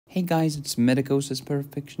Hey guys, it's Medicosis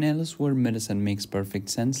Perfectionalis, where medicine makes perfect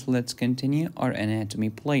sense. Let's continue our anatomy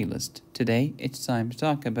playlist. Today, it's time to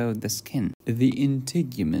talk about the skin, the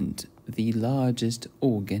integument, the largest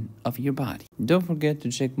organ of your body. Don't forget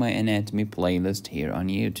to check my anatomy playlist here on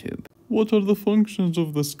YouTube. What are the functions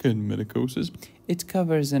of the skin, Medicosis? It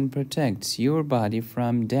covers and protects your body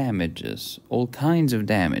from damages, all kinds of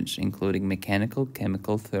damage, including mechanical,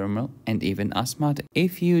 chemical, thermal, and even osmotic.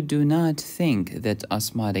 If you do not think that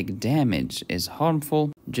osmotic damage is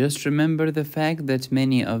harmful, just remember the fact that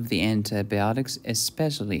many of the antibiotics,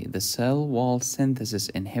 especially the cell wall synthesis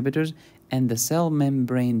inhibitors and the cell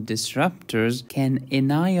membrane disruptors, can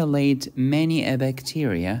annihilate many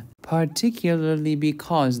bacteria, particularly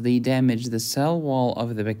because they damage the cell wall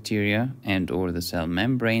of the bacteria and or the cell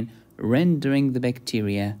membrane, rendering the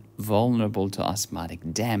bacteria vulnerable to osmotic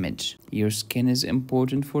damage. Your skin is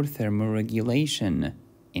important for thermoregulation.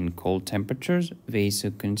 In cold temperatures,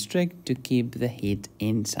 vasoconstrict to keep the heat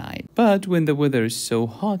inside. But when the weather is so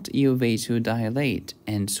hot, you vasodilate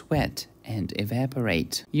and sweat and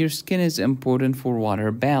evaporate. Your skin is important for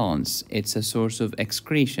water balance. It's a source of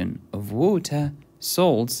excretion of water,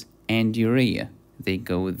 salts, and urea. They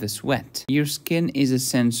go with the sweat. Your skin is a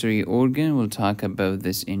sensory organ. We'll talk about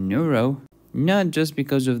this in neuro, not just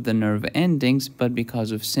because of the nerve endings, but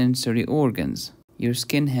because of sensory organs. Your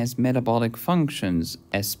skin has metabolic functions,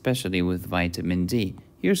 especially with vitamin D.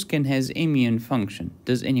 Your skin has immune function.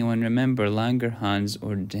 Does anyone remember Langerhans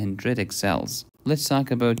or dendritic cells? Let's talk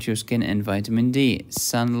about your skin and vitamin D.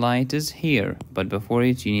 Sunlight is here, but before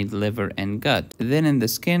it you need liver and gut. Then in the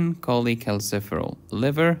skin, cholecalciferol.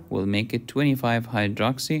 Liver will make it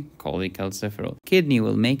 25-hydroxy cholecalciferol. Kidney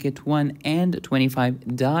will make it 1 and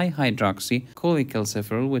 25-dihydroxy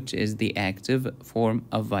cholecalciferol, which is the active form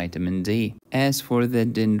of vitamin D. As for the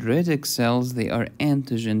dendritic cells, they are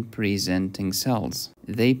antigen-presenting cells.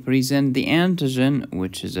 They present the antigen,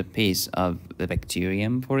 which is a piece of the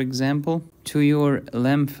bacterium, for example, to your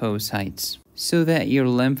lymphocytes, so that your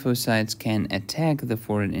lymphocytes can attack the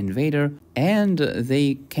foreign invader and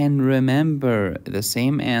they can remember the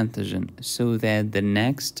same antigen, so that the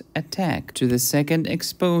next attack to the second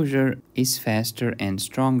exposure is faster and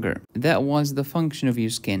stronger. That was the function of your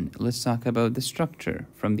skin. Let's talk about the structure,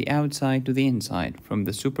 from the outside to the inside, from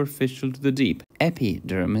the superficial to the deep.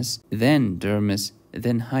 Epidermis, then dermis,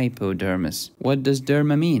 then hypodermis. What does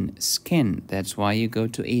derma mean? Skin. That's why you go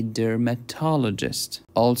to a dermatologist,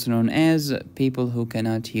 also known as people who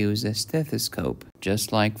cannot use a stethoscope,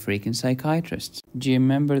 just like freaking psychiatrists. Do you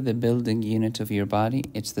remember the building unit of your body?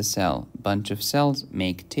 It's the cell. Bunch of cells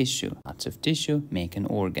make tissue. Lots of tissue make an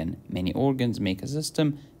organ. Many organs make a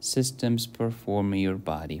system. Systems perform your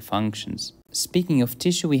body functions. Speaking of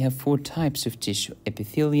tissue, we have 4 types of tissue: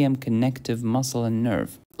 epithelium, connective, muscle, and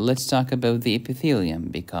nerve. Let's talk about the epithelium,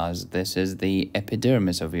 because this is the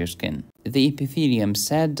epidermis of your skin. The epithelium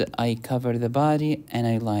said, I cover the body and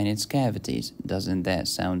I line its cavities. Doesn't that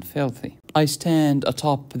sound filthy? I stand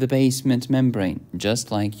atop the basement membrane, just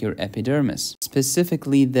like your epidermis.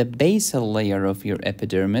 Specifically, the basal layer of your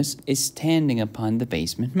epidermis is standing upon the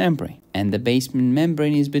basement membrane. And the basement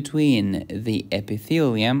membrane is between the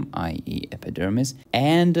epithelium, i.e. epidermis,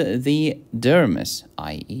 and the dermis,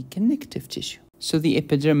 i.e. connective tissue. So the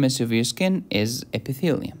epidermis of your skin is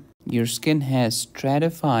epithelium. Your skin has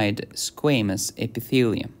stratified squamous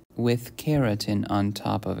epithelium with keratin on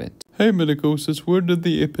top of it. Hey Medicosis, where did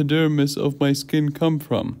the epidermis of my skin come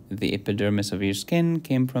from? The epidermis of your skin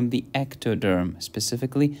came from the ectoderm,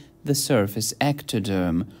 specifically the surface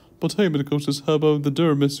ectoderm. But hey Medicosis, how about the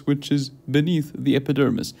dermis, which is beneath the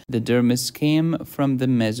epidermis? The dermis came from the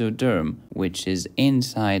mesoderm, which is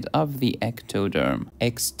inside of the ectoderm.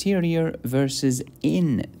 Exterior versus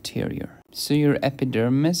interior. So your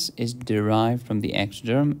epidermis is derived from the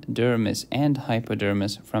ectoderm, dermis and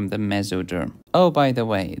hypodermis from the mesoderm. Oh, by the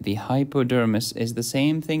way, the hypodermis is the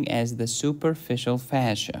same thing as the superficial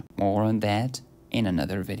fascia. More on that in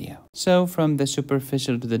another video. So from the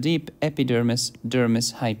superficial to the deep, epidermis,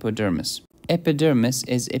 dermis, hypodermis. Epidermis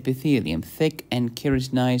is epithelium, thick and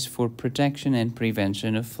keratinized for protection and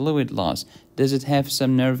prevention of fluid loss. Does it have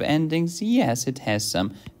some nerve endings? Yes, it has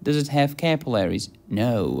some. Does it have capillaries?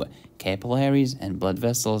 No. Capillaries and blood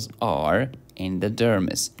vessels are in the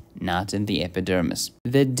dermis, not in the epidermis.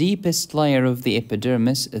 The deepest layer of the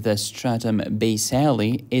epidermis, the stratum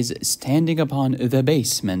basale, is standing upon the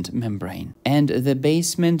basement membrane. And the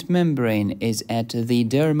basement membrane is at the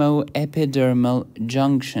dermo-epidermal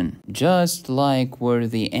junction, just like where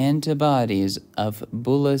the antibodies of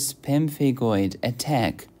bullous pemphigoid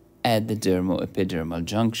attack at the dermo-epidermal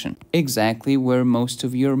junction. Exactly where most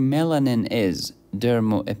of your melanin is,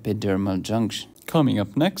 dermo-epidermal junction. Coming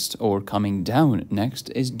up next, or coming down next,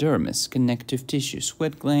 is dermis, connective tissue,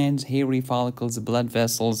 sweat glands, hairy follicles, blood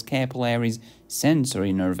vessels, capillaries,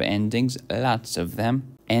 sensory nerve endings, lots of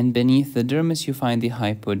them. And beneath the dermis, you find the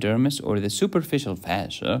hypodermis, or the superficial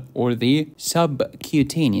fascia, or the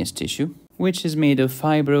subcutaneous tissue, which is made of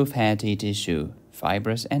fibrofatty tissue,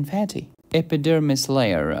 fibrous and fatty. Epidermis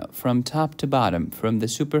layer, from top to bottom, from the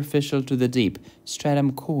superficial to the deep,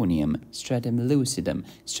 stratum corneum, stratum lucidum,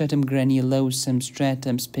 stratum granulosum,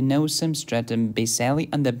 stratum spinosum, stratum basale,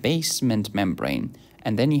 and the basement membrane.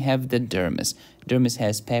 And then you have the dermis. Dermis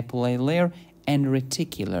has papillae layer and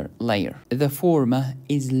reticular layer. The former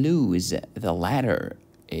is loose, the latter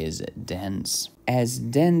is dense as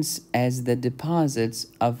the deposits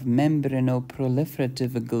of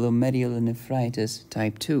membranoproliferative glomerulonephritis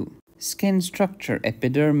type 2. Skin structure: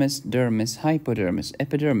 epidermis, dermis, hypodermis.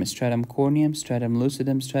 Epidermis: stratum corneum, stratum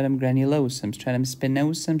lucidum, stratum granulosum, stratum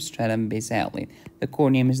spinosum, stratum basale. The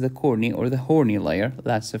corneum is the corny or the horny layer,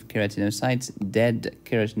 lots of keratinocytes, dead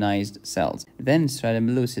keratinized cells. Then stratum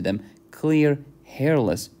lucidum, clear,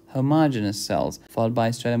 hairless, homogeneous cells, followed by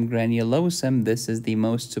stratum granulosum. This is the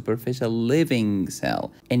most superficial living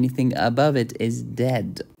cell. Anything above it is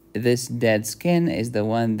dead. This dead skin is the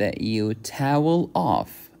one that you towel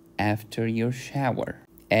off after your shower.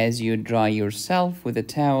 As you dry yourself with a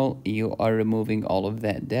towel, you are removing all of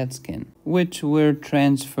that dead skin, which were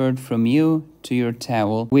transferred from you to your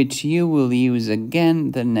towel, which you will use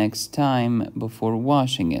again the next time before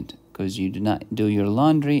washing it, because you do not do your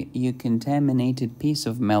laundry, you contaminated piece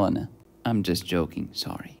of melana. I'm just joking,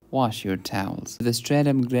 sorry. Wash your towels. The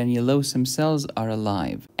stratum granulosum cells are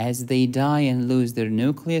alive. As they die and lose their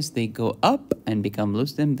nucleus, they go up and become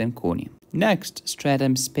lucidum, then corneum. Next,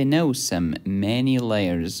 stratum spinosum, many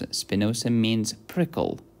layers. Spinosum means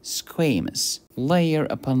prickle, squamous. Layer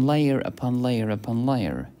upon layer upon layer upon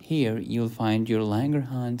layer. Here you'll find your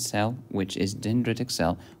Langerhans cell, which is dendritic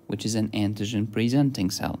cell, which is an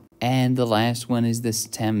antigen-presenting cell. And the last one is the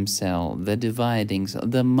stem cell, the dividing cell,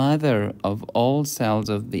 the mother of all cells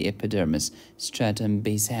of the epidermis, stratum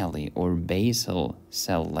basale or basal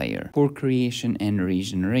cell layer, for creation and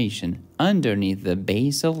regeneration. Underneath the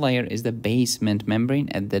basal layer is the basement membrane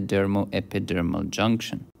at the dermo-epidermal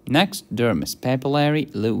junction. Next, dermis,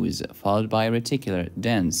 papillary, loose, followed by reticular,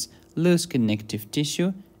 dense, loose connective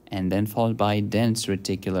tissue, and then followed by dense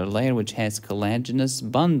reticular layer, which has collagenous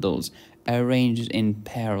bundles arranged in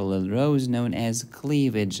parallel rows known as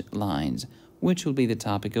cleavage lines, which will be the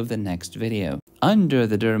topic of the next video. Under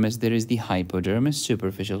the dermis, there is the hypodermis,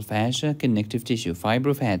 superficial fascia, connective tissue,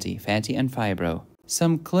 fibrofatty, fatty and fibro.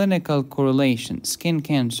 Some clinical correlation: skin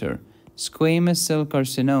cancer. Squamous cell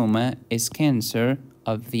carcinoma is cancer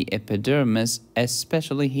of the epidermis,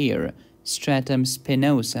 especially here. Stratum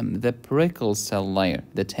spinosum, the prickle cell layer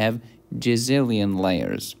that have gazillion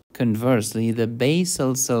layers. Conversely, the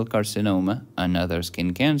basal cell carcinoma, another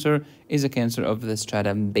skin cancer, is a cancer of the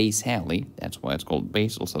stratum basale. That's why it's called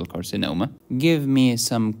basal cell carcinoma. Give me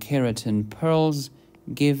some keratin pearls,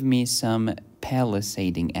 give me some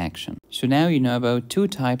palisading action. So now you know about two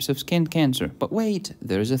types of skin cancer. But wait,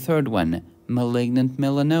 there's a third one. Malignant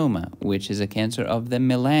melanoma, which is a cancer of the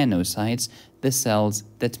melanocytes, the cells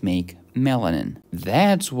that make melanin.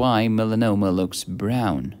 That's why melanoma looks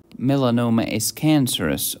brown. Melanoma is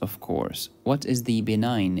cancerous, of course. What is the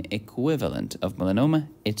benign equivalent of melanoma?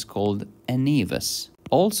 It's called a nevus.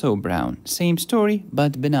 Also brown. Same story,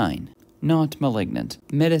 but benign. Not malignant.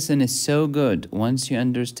 Medicine is so good once you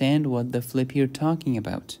understand what the flip you're talking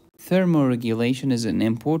about. Thermoregulation is an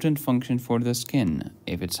important function for the skin.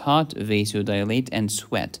 If it's hot, vasodilate and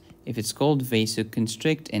sweat. If it's cold,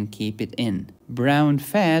 vasoconstrict and keep it in. Brown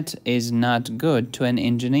fat is not good to an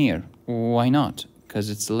engineer. Why not?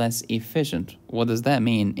 Because it's less efficient. What does that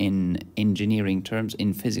mean in engineering terms,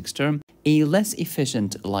 in physics terms? A less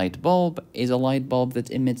efficient light bulb is a light bulb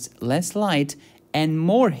that emits less light and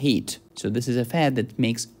more heat. So this is a fat that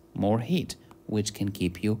makes more heat, which can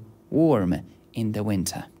keep you warm in the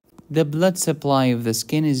winter. The blood supply of the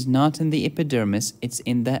skin is not in the epidermis, it's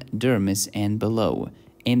in the dermis and below.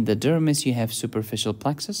 In the dermis, you have superficial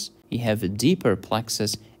plexus, you have a deeper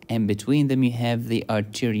plexus, and between them you have the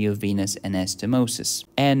arteriovenous anastomosis.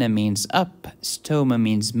 Ana means up, stoma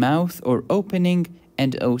means mouth or opening,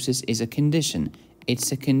 and osis is a condition.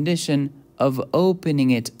 It's a condition of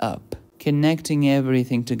opening it up, connecting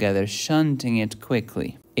everything together, shunting it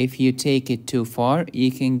quickly. If you take it too far, you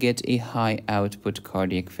can get a high output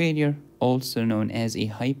cardiac failure, also known as a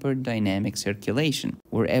hyperdynamic circulation,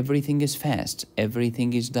 where everything is fast,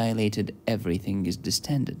 everything is dilated, everything is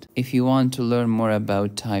distended. If you want to learn more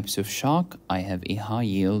about types of shock, I have a high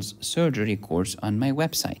yields surgery course on my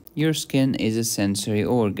website. Your skin is a sensory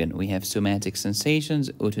organ. We have somatic sensations,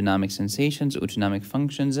 autonomic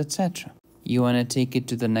functions, etc. You want to take it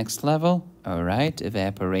to the next level? Alright,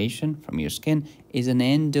 evaporation from your skin is an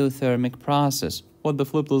endothermic process. What the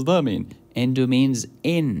flip does that mean? Endo means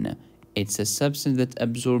in. It's a substance that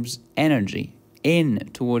absorbs energy in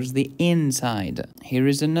towards the inside. Here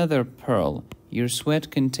is another pearl. Your sweat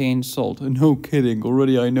contains salt. No kidding,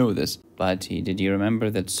 already I know this. But did you remember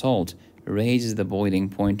that salt raises the boiling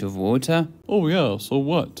point of water? Oh yeah, so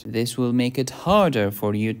what? This will make it harder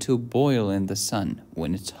for you to boil in the sun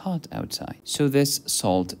when it's hot outside. So this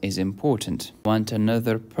salt is important. Want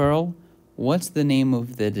another pearl? What's the name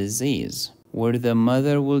of the disease where the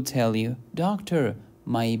mother will tell you, "Doctor,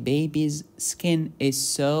 my baby's skin is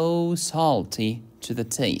so salty to the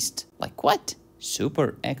taste"? Like what?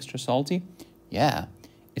 Super extra salty? Yeah,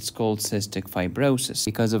 it's called cystic fibrosis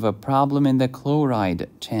because of a problem in the chloride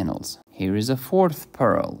channels. Here is a fourth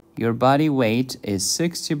pearl. Your body weight is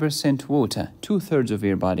 60% water. 2/3 of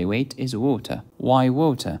your body weight is water. Why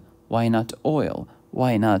water? Why not oil?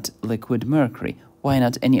 Why not liquid mercury? Why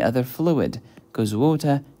not any other fluid? Because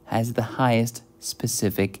water has the highest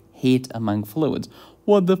specific heat among fluids.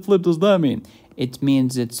 What the flip does that mean? It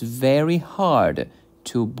means it's very hard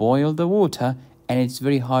to boil the water and it's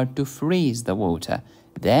very hard to freeze the water.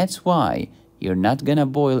 That's why you're not gonna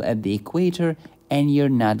boil at the equator and you're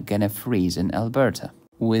not gonna freeze in Alberta.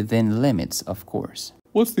 Within limits, of course.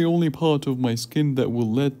 What's the only part of my skin that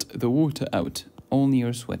will let the water out? Only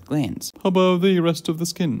your sweat glands. How about the rest of the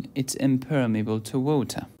skin? It's impermeable to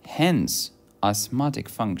water. Hence, osmotic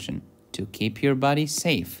function, to keep your body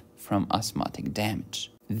safe from osmotic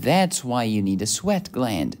damage. That's why you need a sweat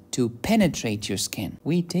gland to penetrate your skin.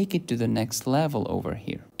 We take it to the next level over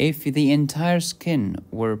here. If the entire skin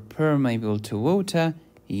were permeable to water,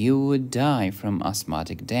 you would die from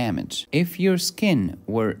osmotic damage. If your skin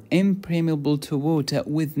were impermeable to water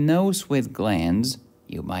with no sweat glands,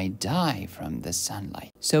 you might die from the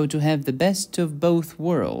sunlight. So to have the best of both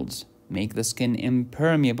worlds, make the skin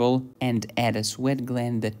impermeable and add a sweat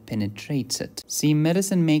gland that penetrates it. See,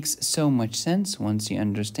 medicine makes so much sense once you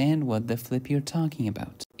understand what the flip you're talking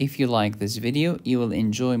about. If you like this video, you will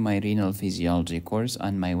enjoy my renal physiology course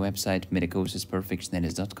on my website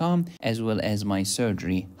medicosisperfectionalis.com, as well as my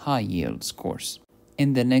surgery high yields course.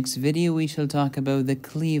 In the next video, we shall talk about the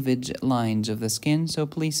cleavage lines of the skin, so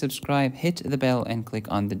please subscribe, hit the bell, and click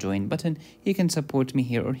on the join button. You can support me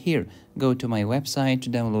here or here. Go to my website to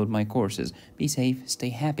download my courses. Be safe, stay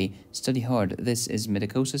happy, study hard. This is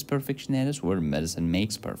Medicosis Perfectionalis, where medicine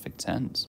makes perfect sense.